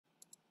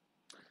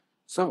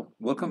So,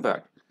 welcome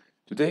back.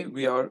 Today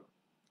we are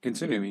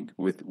continuing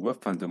with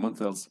Web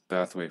Fundamentals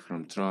pathway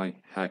from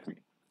TryHackMe.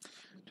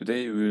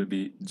 Today we will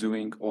be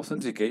doing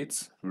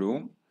Authenticate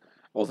room.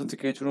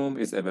 Authenticate room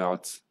is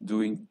about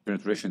doing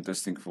penetration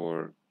testing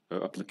for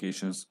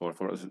applications or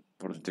for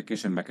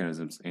authentication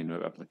mechanisms in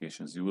web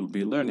applications. You will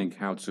be learning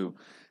how to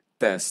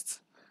test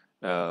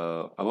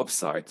a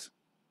website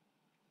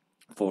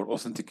for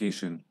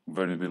authentication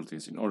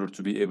vulnerabilities in order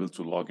to be able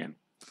to log in.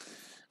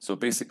 So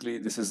basically,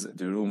 this is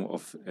the room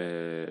of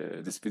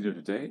this video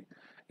today.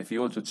 If you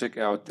want to check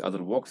out the other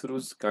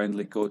walkthroughs,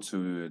 kindly go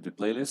to the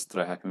playlist,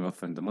 TryHackMe Web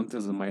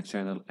Fundamentals on my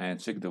channel, and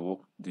check the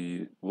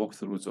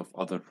walkthroughs of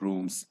other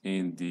rooms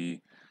in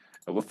the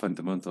Web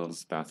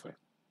Fundamentals pathway.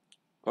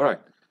 All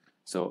right,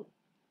 so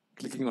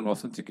clicking on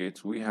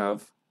Authenticate, we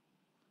have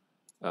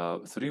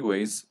 3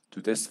 ways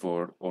to test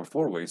for, or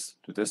 4 ways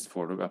to test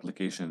for web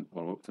application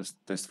or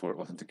test for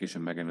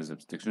authentication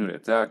mechanisms: dictionary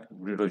attack,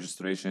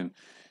 re-registration,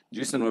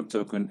 Json Web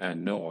Token,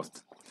 and no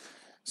auth.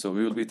 So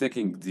we will be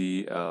taking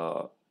the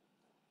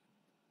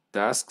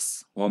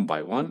tasks one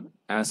by one,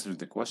 answering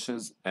the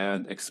questions,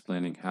 and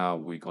explaining how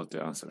we got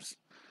the answers.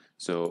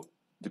 So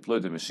deploy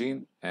the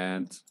machine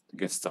and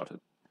get started.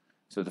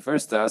 So the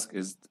first task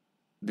is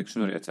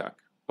dictionary attack.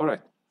 All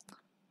right.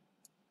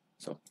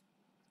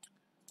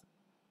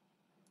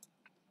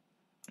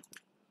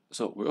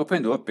 So we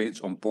open the web page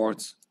on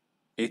port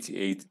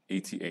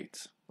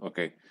 8888.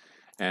 Okay,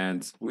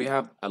 and we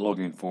have a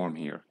login form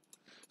here.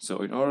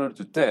 So in order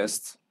to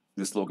test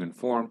this login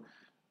form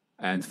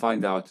and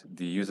find out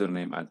the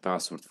username and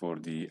password for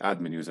the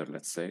admin user,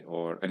 let's say,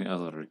 or any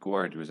other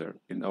required user,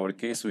 in our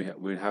case,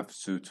 we have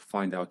to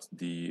find out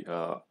the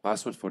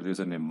password for the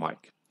username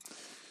Mike.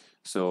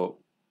 So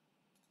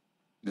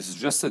the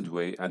suggested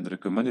way and the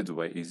recommended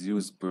way is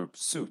use burp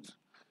suit.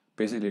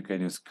 Basically, you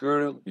can use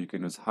curl, you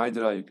can use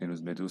hydra, you can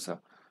use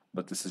medusa,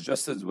 but the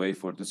suggested way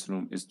for this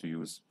room is to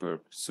use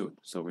burp suit.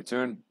 So we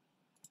turn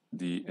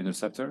the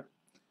interceptor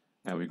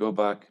and we go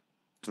back,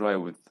 try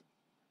with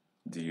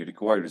the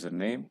required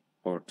username,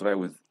 or try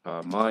with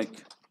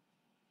Mike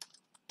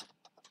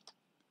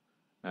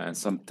and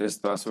some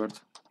test password.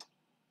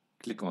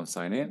 Click on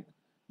sign in.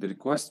 The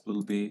request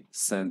will be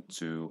sent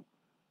to,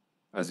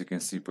 as you can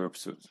see, burp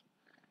suit.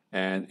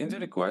 And in the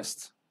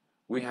request,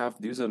 we have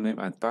the username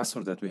and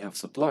password that we have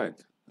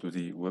supplied to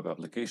the web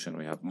application.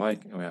 We have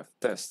Mike and we have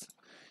test.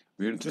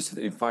 We're interested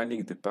in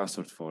finding the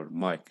password for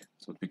Mike.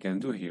 So what we can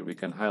do here, we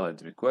can highlight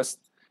the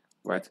request,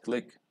 right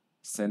click,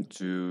 send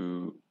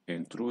to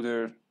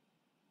intruder.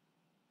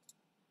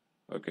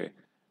 Okay,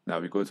 now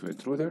we go to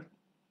intruder,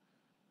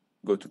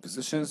 go to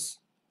positions,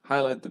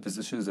 highlight the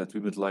positions that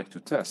we would like to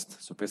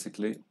test. So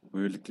basically,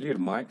 we will clear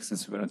Mike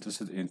since we're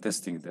interested in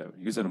testing the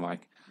user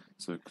Mike.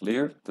 So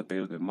clear the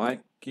payload in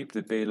Mike, keep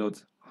the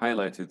payload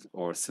highlighted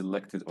or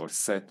selected or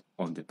set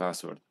on the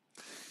password.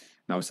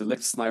 Now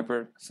select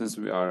sniper since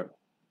we are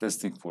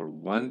testing for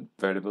one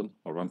variable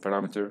or one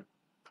parameter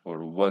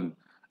or one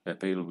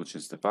payload, which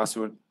is the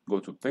password. Go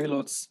to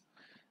payloads.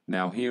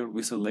 Now here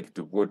we select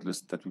the word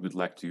list that we would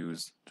like to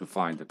use to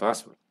find the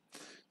password.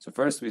 So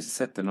first we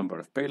set the number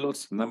of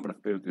payloads. The number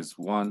of payloads is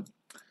 1.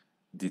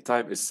 The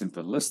type is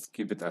simple list.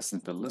 Keep it as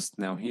simple list.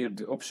 Now here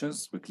the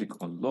options, we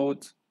click on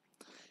load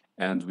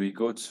and we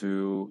go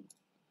to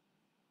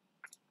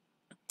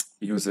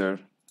user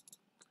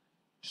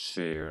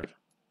share.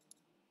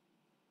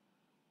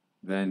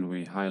 Then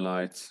we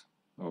highlight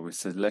or we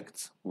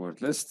select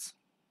word list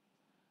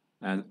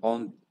and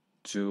on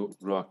to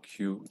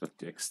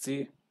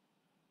rawq.txt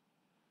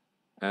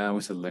and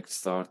we select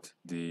start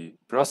the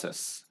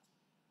process.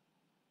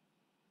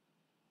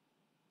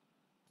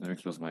 Let me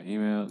close my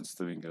email, it's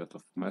doing a lot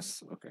of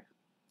mess. Okay,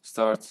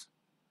 start.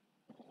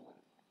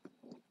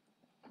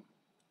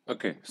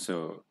 Okay,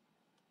 so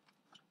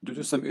due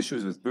to some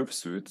issues with burp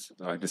suit,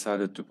 I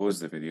decided to pause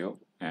the video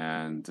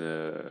and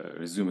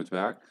resume it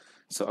back.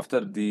 So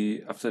after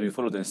you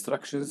follow the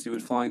instructions, you will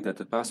find that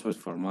the password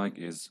for Mike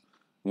is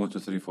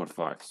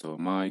 12345. So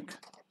Mike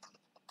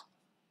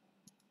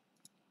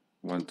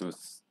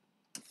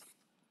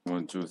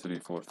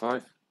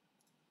 12345.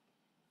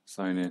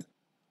 Sign in.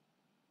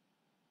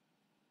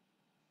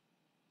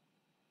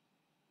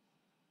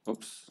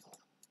 Oops.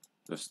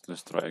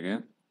 Let's try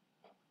again.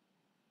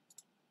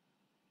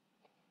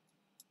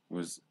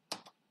 With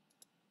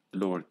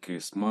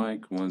lowercase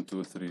Mike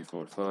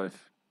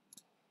 12345.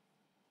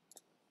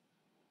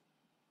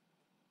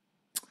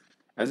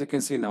 As you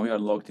can see, now we are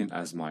logged in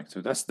as Mike.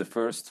 So that's the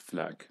first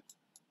flag.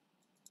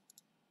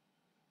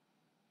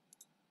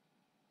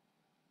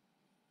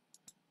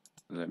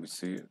 Let me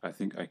see. I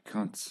think I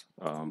can't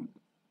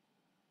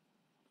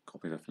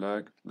copy the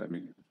flag. Let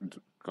me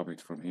copy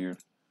it from here.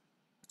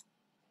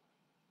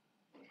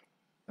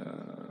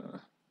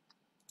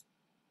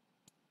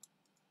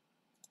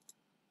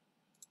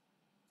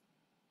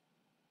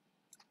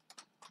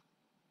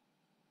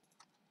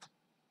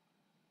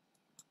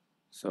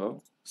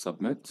 So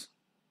submit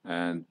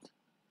and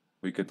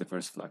we get the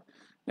first flag.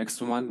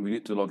 Next one, we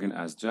need to log in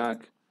as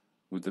Jack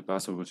with the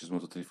password, which is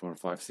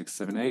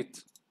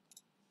 123456778.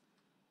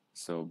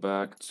 So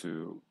back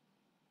to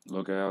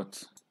log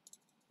out.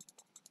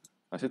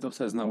 I said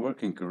website is not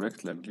working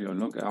correctly. I'm clear on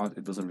log out,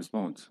 it doesn't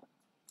respond.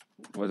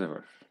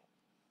 Whatever.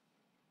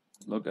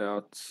 Log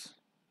out.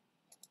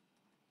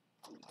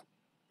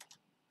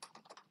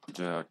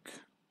 Jack.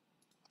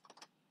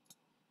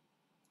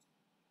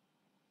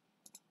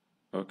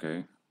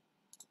 Okay.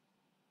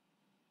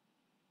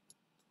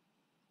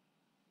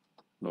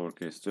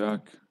 Lowercase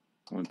jack.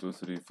 1, 2,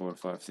 3, 4,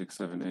 5, 6,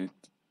 7, 8.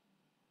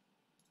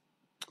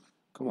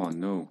 Come on,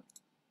 no.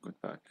 Go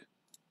back.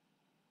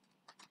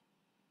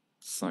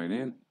 Sign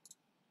in.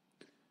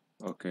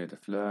 Okay, the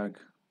flag.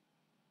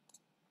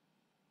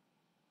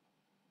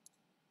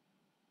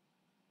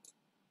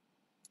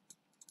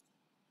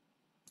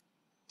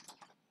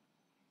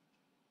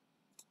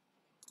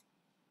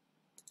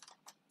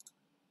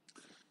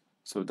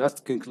 So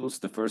that concludes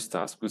the first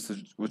task,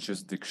 which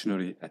is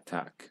dictionary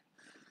attack.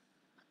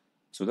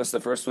 So that's the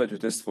first way to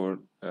test for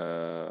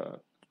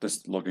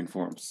test login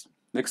forms.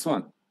 Next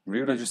one,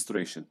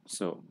 re-registration.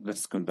 So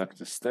let's come back to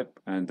the step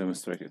and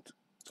demonstrate it.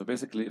 So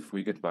basically, if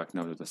we get back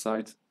now to the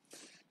site,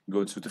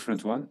 go to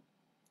different one,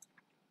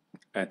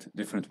 add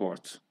different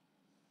word.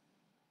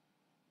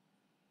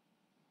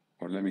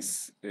 Or let me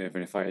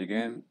verify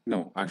again.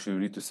 No, actually,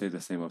 we need to say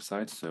the same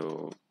website.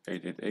 So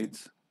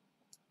 888.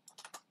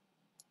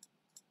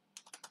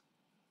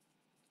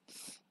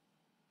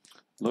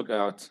 Log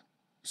out.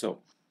 So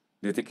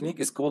the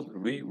technique is called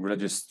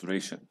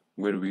re-registration,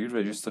 where we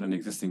register an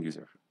existing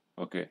user.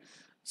 Okay,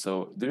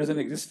 so there is an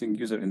existing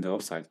user in the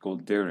website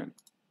called Darren.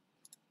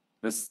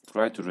 Let's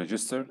try to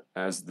register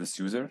as this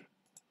user.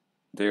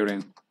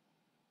 Darren,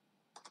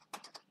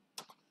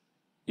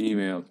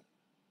 email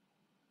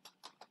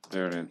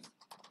Darren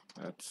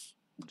at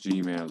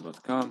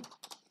gmail.com,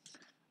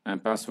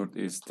 and password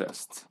is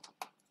test.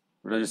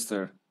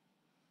 Register.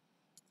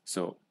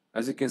 So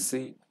as you can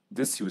see,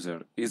 this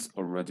user is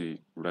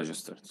already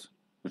registered,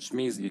 which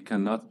means you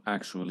cannot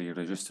actually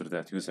register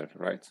that user,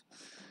 right?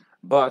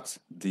 But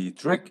the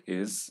trick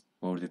is,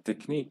 or the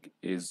technique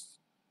is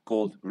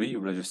called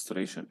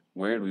re-registration,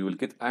 where we will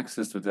get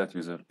access to that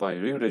user by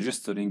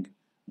re-registering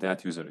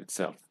that user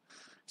itself.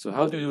 So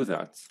how do you do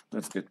that?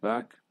 Let's get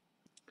back.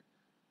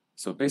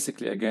 So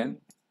basically,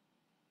 again,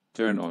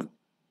 turn on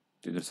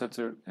the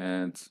interceptor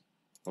and,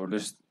 or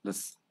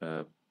let's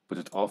put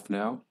it off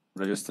now,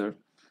 register.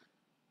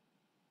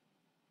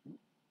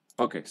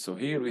 Okay, so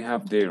here we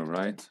have Darren,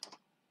 right?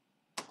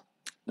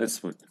 Let's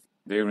put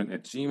Darren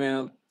at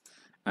Gmail,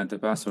 and the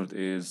password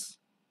is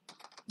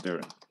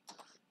Darren.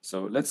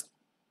 So let's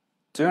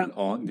turn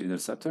on the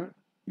interceptor,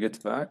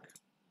 get back,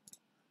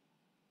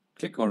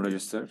 click on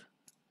register.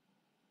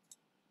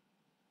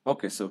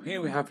 Okay, so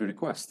here we have the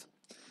request.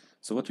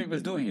 So what we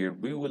will do here,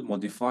 we will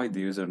modify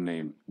the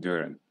username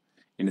Darren.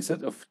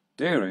 Instead of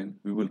Darren,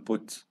 we will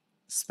put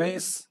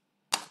space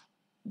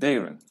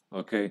Darren.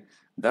 Okay,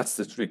 that's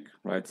the trick,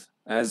 right?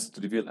 As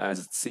trivial as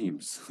it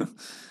seems.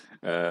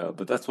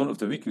 But that's one of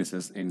the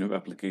weaknesses in web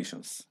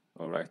applications,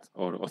 all right,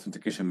 or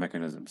authentication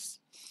mechanisms,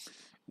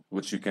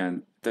 which you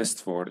can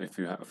test for if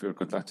you're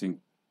conducting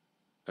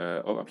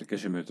web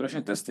application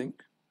penetration testing.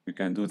 You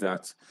can do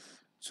that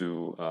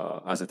to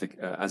as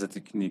a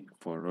technique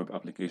for web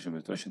application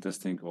penetration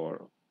testing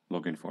or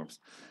login forms.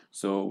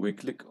 So we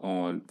click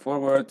on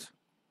forward.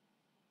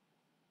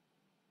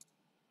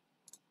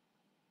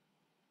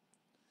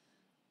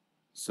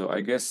 So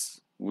I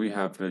guess we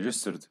have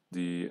registered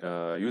the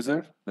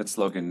user. Let's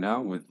log in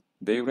now with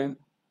Darren.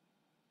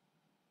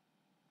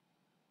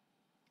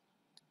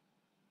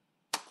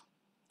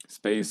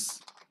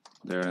 Space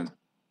Darren.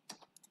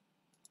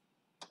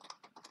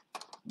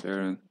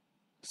 Darren,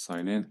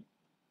 sign in.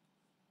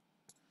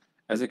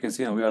 As you can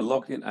see now, we are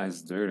logged in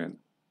as Darren.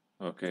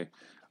 Okay.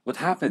 What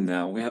happened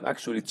now? We have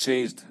actually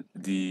changed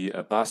the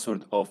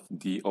password of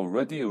the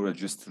already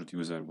registered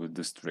user with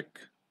this trick.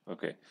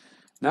 Okay.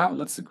 Now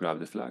let's grab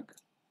the flag.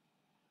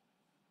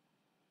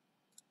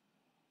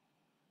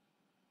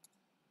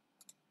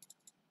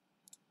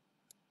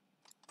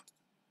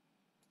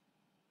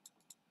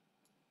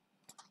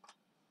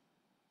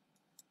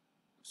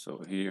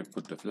 So here,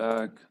 put the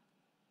flag.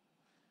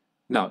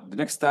 Now, the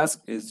next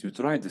task is you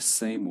try the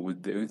same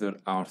with the user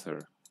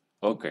Arthur.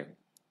 Okay,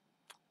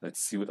 let's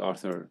see what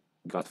Arthur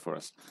got for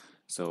us.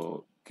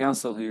 So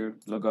cancel here,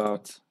 log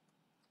out,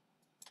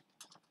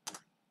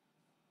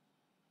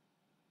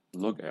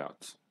 log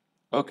out.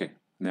 Okay,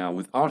 now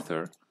with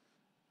Arthur,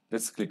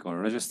 let's click on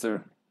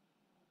register.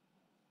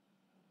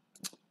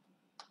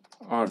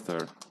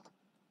 Arthur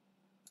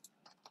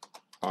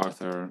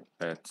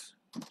at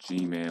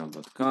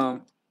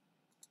gmail.com.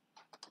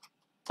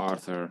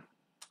 Arthur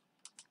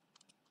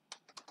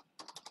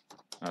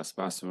as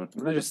password,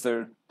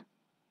 register.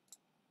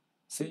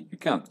 See, you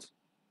can't.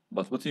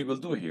 But what you will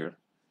do here,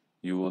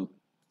 you will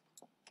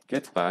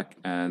get back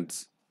and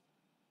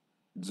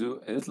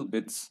do a little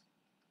bit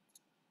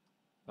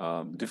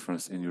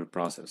difference in your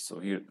process. So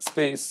here,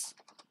 space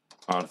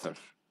Arthur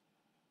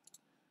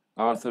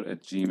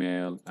at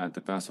Gmail, and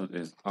the password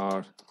is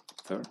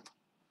Arthur.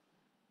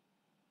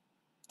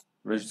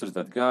 Register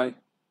that guy,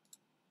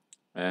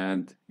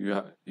 and you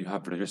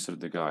have registered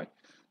the guy.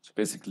 So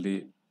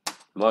basically,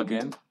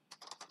 login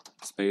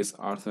space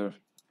Arthur,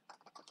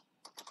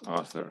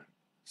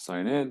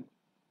 sign in,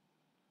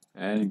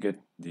 and get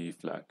the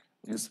flag.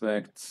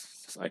 Inspect.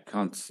 I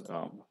can't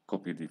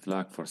copy the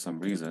flag for some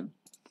reason,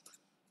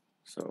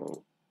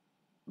 so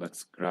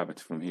let's grab it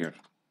from here.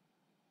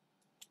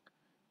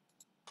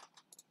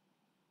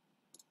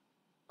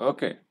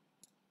 Okay.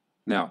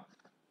 Now,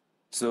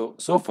 so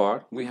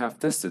far we have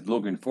tested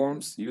login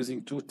forms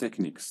using two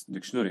techniques: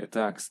 dictionary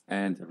attacks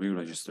and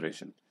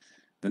re-registration.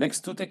 The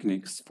next two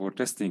techniques for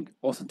testing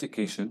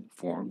authentication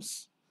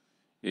forms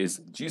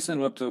is Json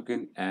Web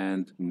Token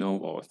and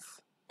no-auth.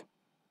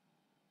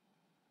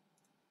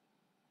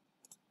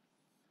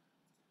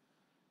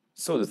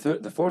 So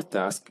the fourth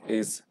task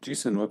is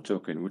Json Web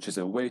Token, which is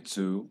a way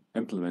to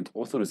implement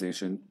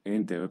authorization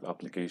in the web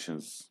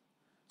applications.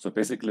 So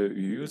basically,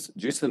 you use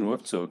Json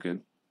Web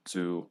Token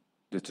to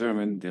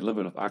determine the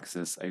level of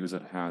access a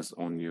user has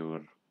on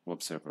your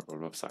web server or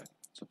website.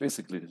 So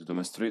basically, to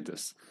demonstrate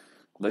this,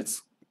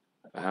 let's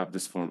have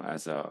this form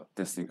as a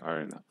testing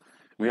arena.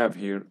 We have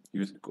here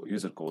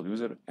user called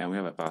user, and we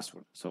have a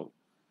password. So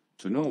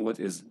to know what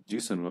is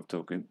Json Web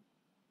Token,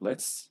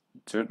 let's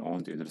turn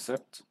on the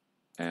intercept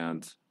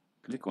and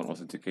click on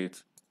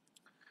Authenticate.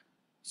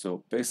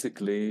 So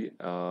basically,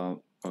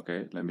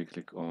 okay, let me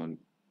click on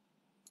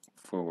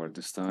forward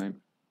this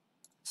time.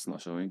 It's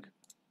not showing.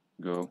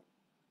 Go.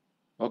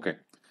 Okay.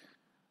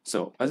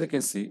 So as you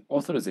can see,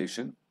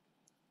 authorization,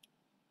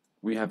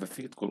 we have a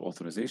field called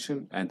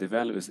authorization, and the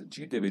value is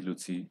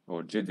GWT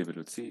or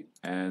JWT,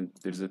 and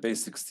there's a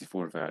base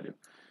 64 value.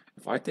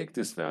 If I take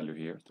this value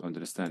here to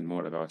understand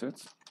more about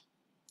it,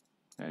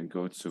 and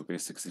go to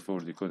base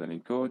 64, decode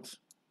and encode,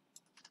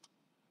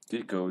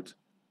 decode.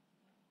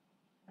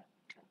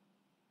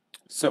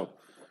 So,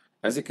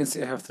 as you can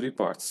see, I have three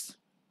parts.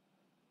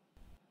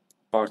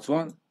 Part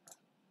 1,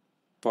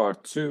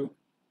 part 2,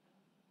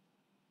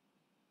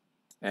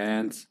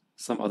 and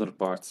some other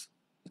parts.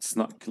 It's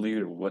not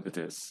clear what it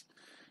is.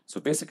 So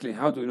basically,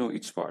 how do we know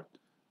each part?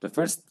 The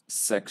first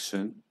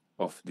section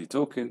of the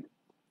token,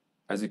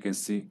 as you can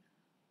see,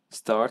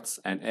 starts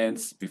and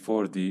ends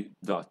before the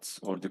dot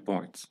or the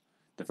point.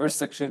 The first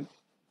section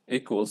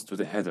equals to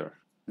the header.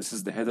 This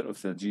is the header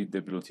of the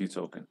GWT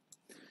token.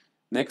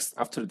 Next,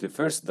 after the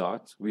first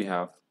dot, we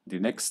have the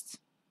next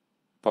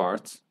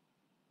part,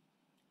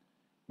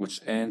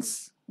 which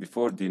ends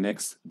before the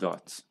next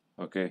dot.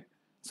 Okay,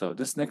 so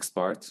this next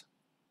part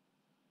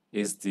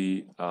is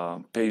the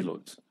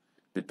payload.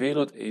 The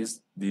payload is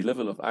the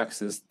level of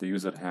access the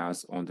user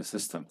has on the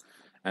system.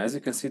 As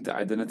you can see, the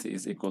identity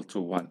is equal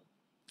to 1.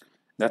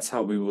 That's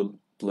how we will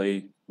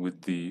play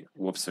with the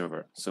web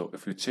server. So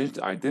if we change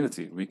the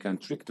identity, we can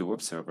trick the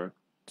web server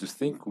to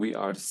think we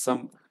are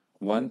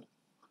someone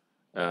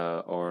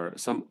or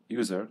some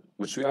user,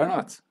 which we are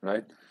not,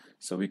 right?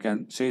 So we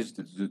can change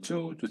the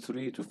 2 to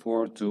 3 to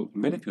 4 to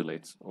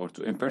manipulate or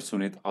to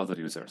impersonate other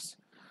users.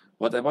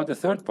 What about the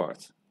third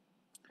part?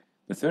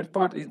 The third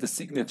part is the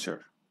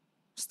signature.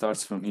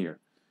 Starts from here.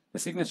 The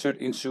signature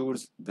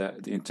ensures the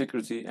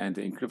integrity and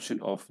the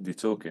encryption of the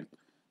token.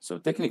 So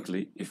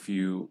technically, if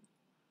you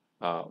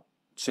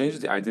change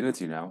the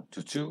identity now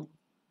to 2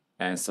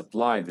 and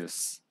supply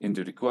this in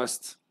the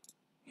request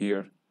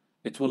here,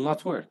 it will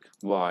not work.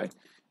 Why?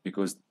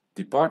 Because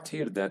the part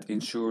here that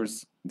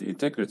ensures the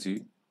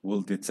integrity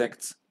will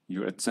detect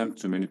your attempt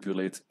to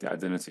manipulate the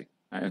identity,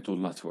 and it will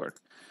not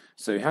work.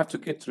 So you have to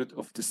get rid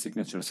of this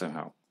signature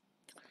somehow.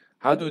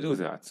 How do we do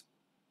that?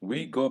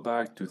 We go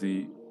back to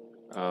the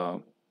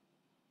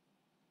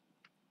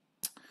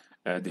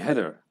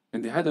header.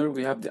 In the header,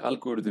 we have the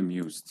algorithm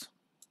used,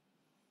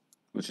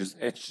 which is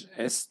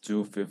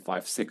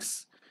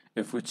HS256.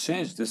 If we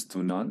change this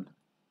to none,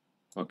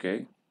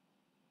 okay,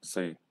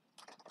 say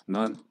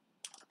none,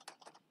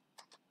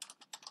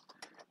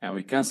 and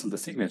we cancel the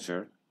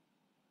signature,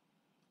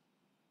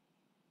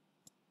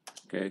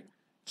 okay,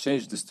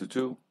 change this to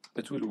 2,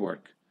 it will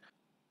work.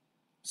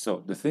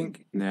 So the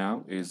thing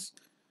now is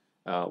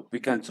we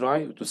can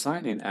try to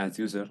sign in as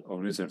user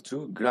or user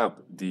 2,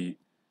 grab the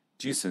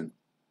JSON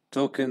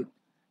token,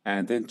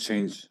 and then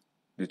change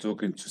the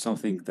token to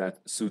something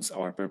that suits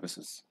our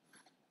purposes.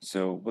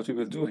 So what we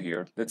will do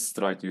here, let's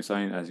try to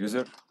sign in as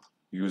user,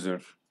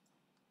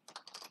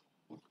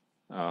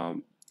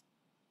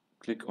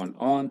 click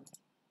on,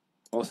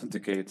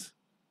 authenticate,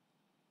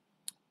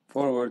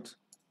 forward,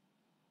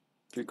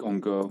 click on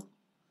go.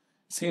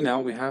 See,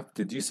 now we have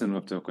the Json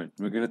Web Token.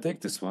 We're going to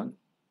take this one,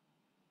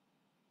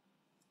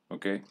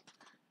 okay,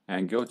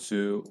 and go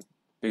to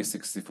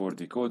base64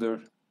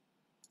 decoder,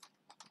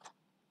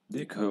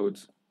 decode.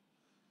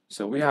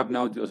 So we have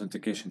now the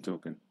authentication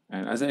token.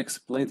 And as I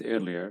explained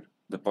earlier,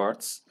 the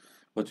parts,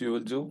 what we will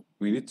do,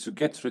 we need to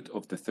get rid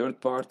of the third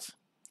part,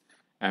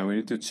 and we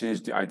need to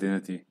change the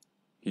identity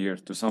here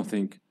to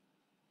something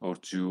or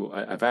to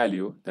a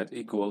value that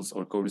equals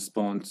or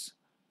corresponds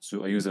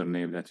to a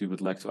username that we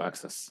would like to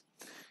access.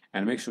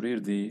 And make sure here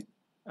the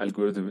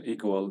algorithm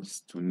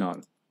equals to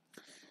none.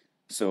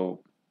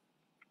 So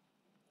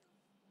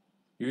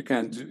you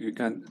can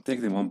take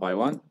them one by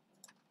one,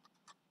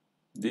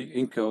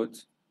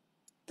 encode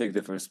take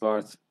the first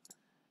part,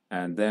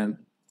 and then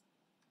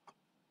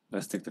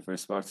let's take the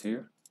first part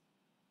here.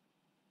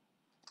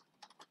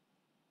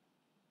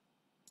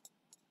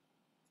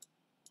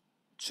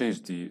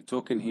 Change the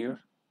token here.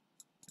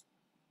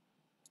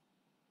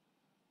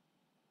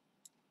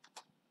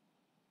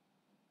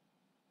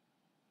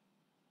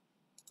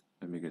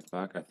 Let me get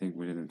back. I think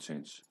we didn't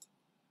change.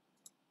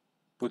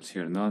 Put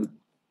here none.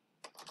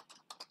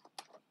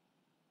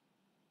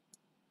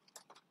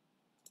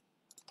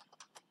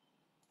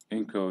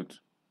 Encode.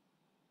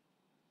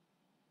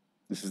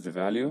 This is the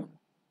value.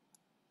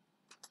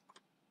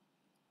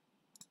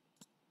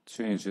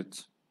 Change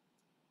it.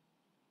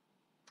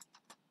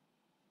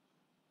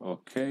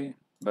 Okay,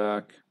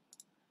 back,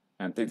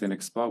 and take the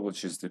next part,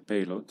 which is the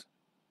payload.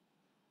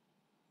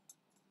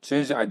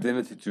 Change the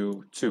identity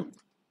to 2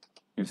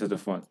 instead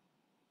of 1.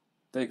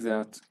 Take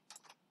that,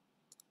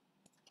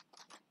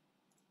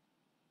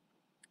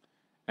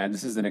 and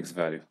this is the next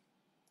value.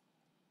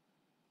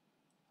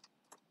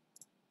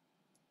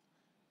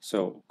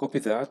 So copy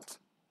that,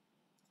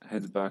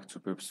 head back to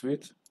Perp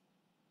Suite,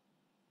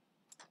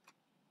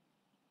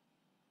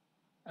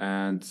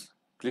 and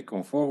click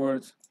on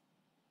forward.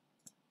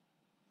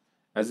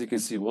 As you can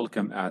see,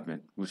 welcome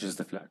admin, which is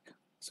the flag.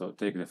 So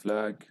take the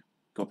flag,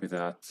 copy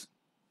that,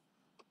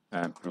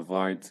 and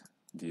provide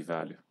the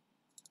value.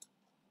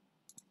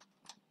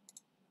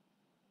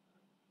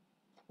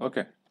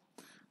 Okay,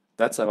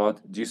 that's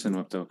about Json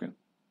Web Token.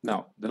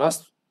 Now, the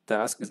last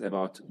task is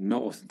about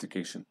no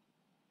authentication.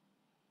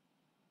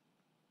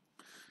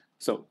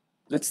 So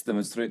let's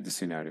demonstrate the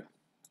scenario.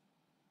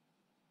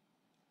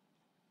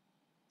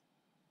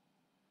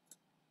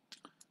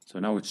 So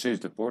now we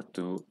change the port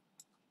to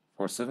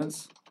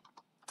 47s.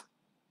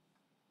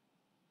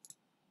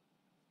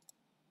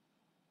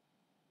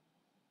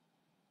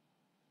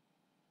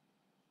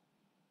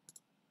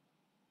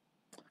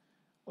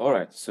 All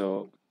right,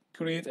 so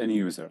create a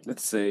new user.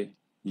 Let's say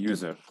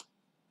user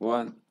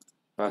 1,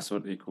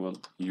 password equal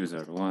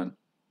user 1.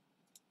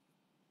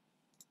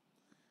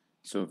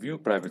 So view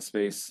private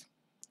space.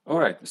 All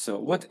right, so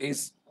what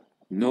is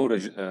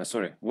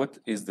what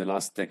is the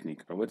last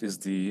technique, or what is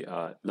the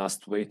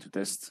last way to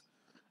test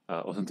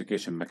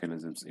authentication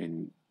mechanisms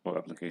in our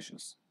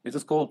applications? It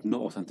is called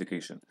no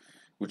authentication,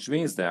 which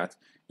means that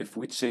if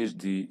we change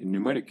the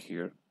numeric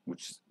here,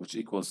 which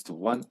equals to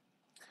 1,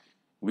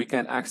 we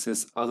can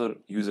access other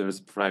users'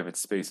 private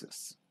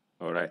spaces.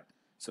 All right,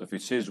 so if we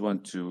change 1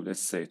 to, let's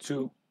say,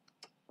 2,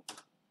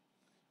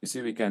 you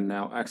see we can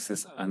now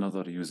access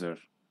another user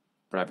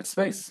private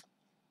space.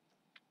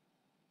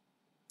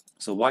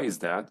 So why is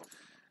that?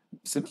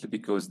 Simply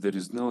because there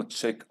is no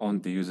check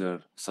on the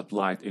user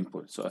supplied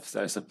input. So if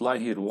I supply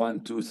here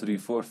 1, 2, 3,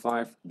 4,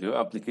 5, the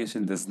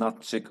application does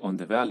not check on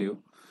the value.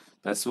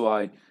 That's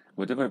why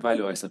whatever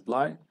value I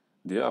supply,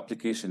 the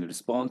application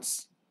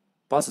responds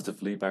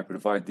positively by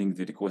providing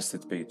the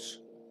requested page.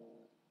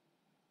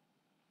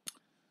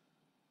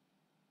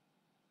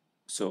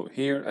 So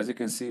here, as you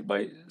can see,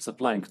 by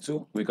supplying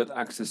 2, we got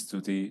access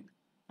to the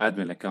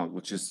admin account,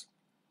 which is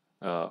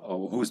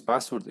whose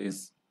password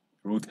is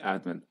root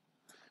admin.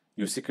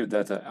 Your secret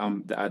data,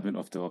 I'm the admin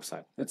of the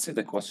website. Let's see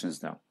the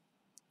questions now.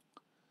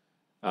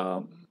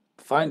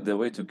 Find the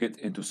way to get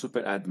into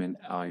super admin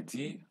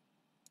ID,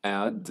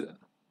 add,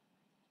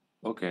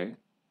 okay.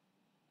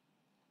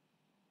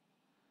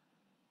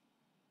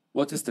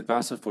 What is the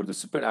password for the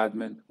super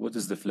admin? What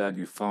is the flag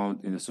you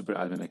found in the super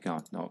admin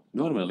account? Now,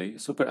 normally,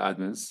 super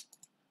admins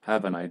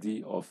have an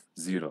ID of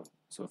 0.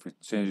 So if we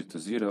change it to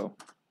 0,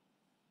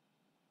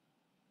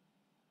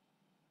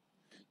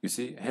 you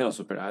see, hello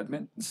super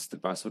admin, this is the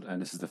password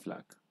and this is the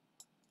flag.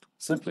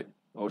 Simple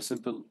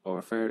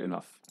or fair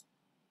enough.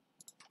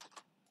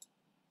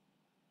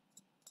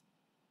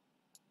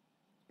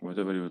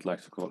 Whatever you would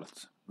like to call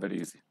it, very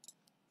easy.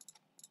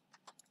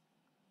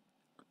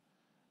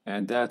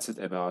 And that's it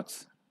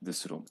about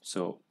this room.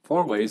 So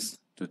 4 ways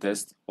to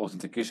test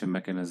authentication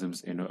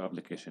mechanisms in your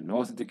application. No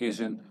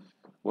authentication,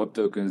 web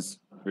tokens,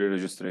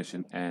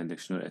 re-registration, and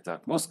dictionary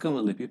attack. Most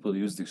commonly, people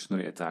use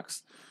dictionary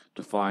attacks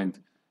to find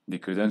the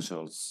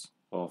credentials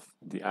of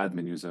the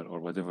admin user or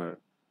whatever,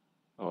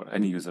 or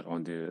any user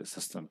on the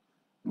system.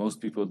 Most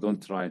people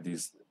don't try the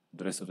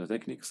rest of the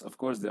techniques. Of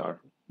course, there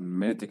are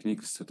many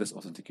techniques to test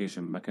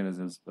authentication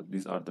mechanisms, but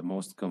these are the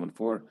most common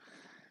 4.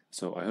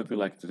 So I hope you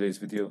liked today's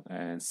video,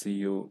 and see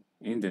you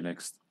in the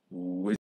next video.